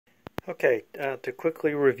Okay, to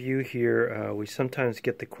quickly review here, we sometimes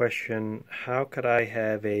get the question, how could I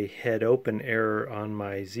have a head open error on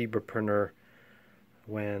my zebra printer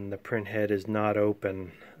when the print head is not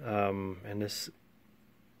open? And this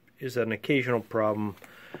is an occasional problem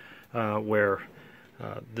where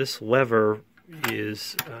this lever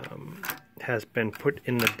has been put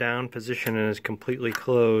in the down position and is completely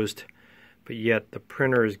closed, but yet the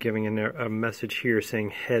printer is giving a message here saying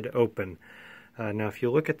head open. Now if you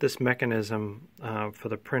look at this mechanism for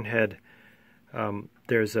the print head,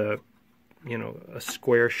 there's a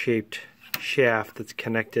square shaped shaft that's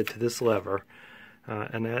connected to this lever,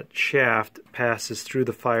 and that shaft passes through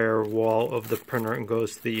the firewall of the printer and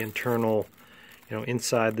goes to the internal,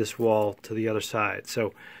 inside this wall to the other side.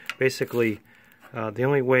 So basically the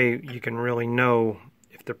only way you can really know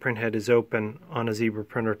if the print head is open on a zebra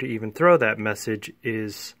printer to even throw that message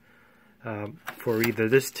is for either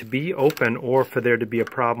this to be open or for there to be a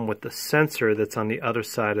problem with the sensor that's on the other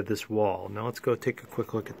side of this wall. Now let's go take a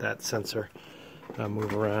quick look at that sensor. I'll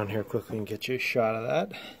move around here quickly and get you a shot of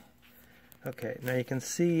that. Okay, now you can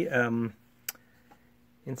see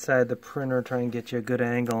inside the printer, try and get you a good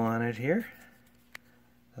angle on it here.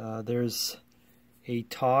 There's a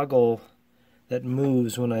toggle that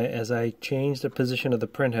moves as I change the position of the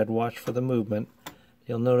print head. Watch for the movement.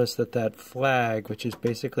 You'll notice that flag, which is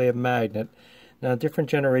basically a magnet. Now different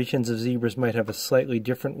generations of zebras might have a slightly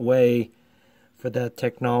different way for that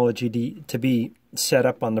technology to be set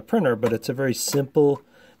up on the printer, but it's a very simple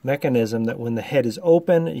mechanism that when the head is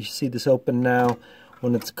open, you see this open now,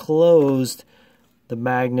 when it's closed, the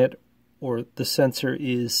magnet or the sensor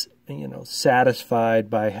is satisfied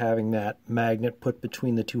by having that magnet put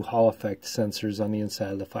between the two Hall effect sensors on the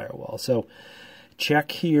inside of the firewall. So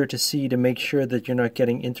check here to make sure that you're not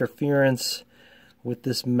getting interference with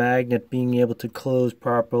this magnet being able to close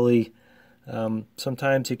properly.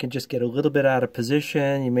 Sometimes you can just get a little bit out of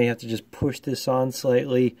position. You may have to just push this on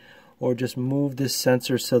slightly or just move this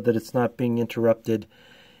sensor so that it's not being interrupted,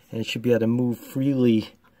 and it should be able to move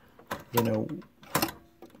freely,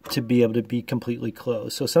 to be able to be completely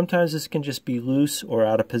closed. So sometimes this can just be loose or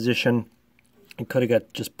out of position. It could have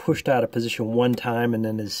got just pushed out of position one time and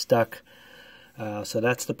then is stuck. So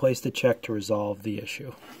that's the place to check to resolve the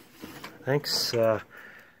issue. Thanks. Let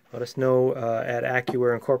us know at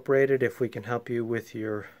AccuWare Incorporated if we can help you with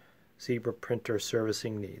your zebra printer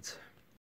servicing needs.